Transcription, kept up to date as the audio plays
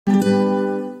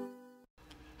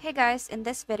Hey guys, in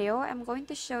this video, I'm going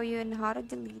to show you on how to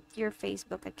delete your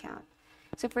Facebook account.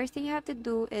 So first thing you have to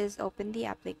do is open the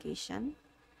application,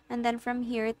 and then from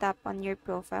here tap on your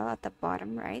profile at the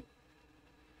bottom right,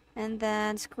 and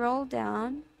then scroll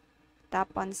down,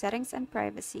 tap on settings and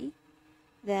privacy,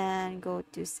 then go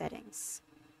to settings.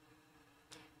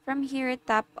 From here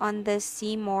tap on the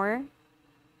see more.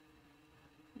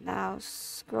 Now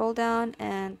scroll down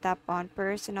and tap on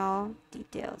personal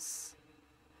details.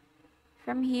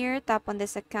 From here tap on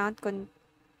this account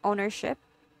ownership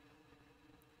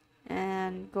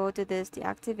and go to this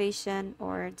deactivation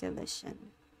or deletion.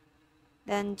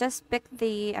 Then just pick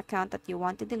the account that you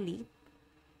want to delete,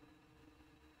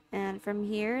 and from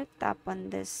here tap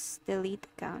on this delete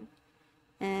account,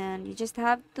 and you just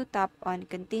have to tap on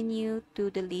continue to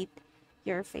delete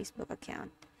your Facebook account.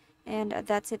 And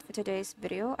that's it for today's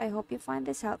video. I hope you find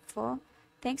this helpful.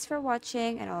 Thanks for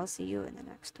watching, and I'll see you in the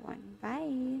next one.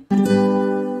 Bye.